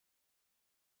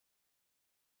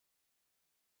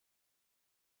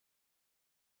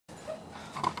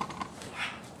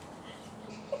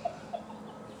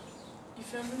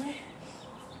filming me?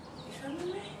 You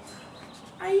filming me?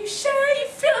 Are you sure you're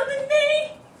filming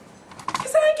me?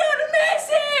 Because I got a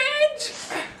message!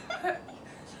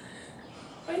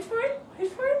 Wait for it,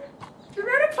 wait for it. You're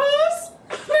ready to pose?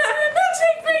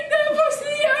 Milkshake, bring the books to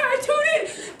the yard. Tune in.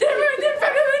 They're right, they're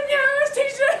better than yours.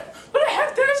 Teacher, but I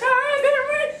have to try. They're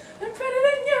right, they're better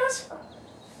than yours.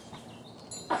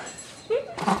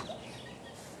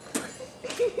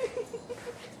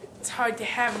 It's hard to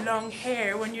have long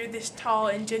hair when you're this tall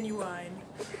and genuine.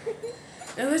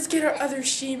 Now let's get our other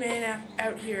she-man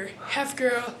out here. Half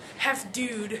girl, half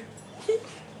dude.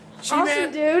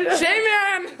 Awesome, dude.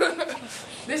 She-man!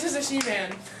 This is a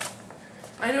she-man.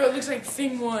 I know it looks like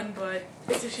Thing 1, but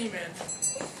it's a she-man.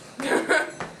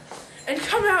 And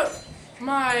come out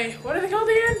my, what are they called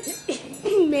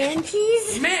again? Man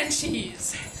cheese? Man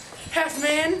cheese. Half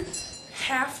man,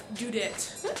 half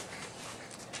dudette.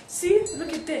 See,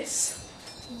 look at this.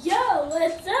 Yo,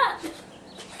 what's up?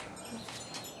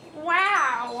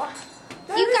 Wow.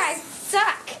 You guys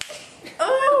suck.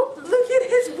 Oh, look at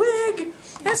his wig.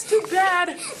 That's too bad.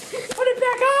 Put it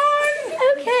back on.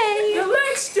 Okay. Now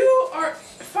let's do our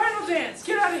final dance.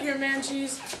 Get out of here, man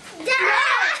cheese.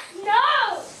 Yeah.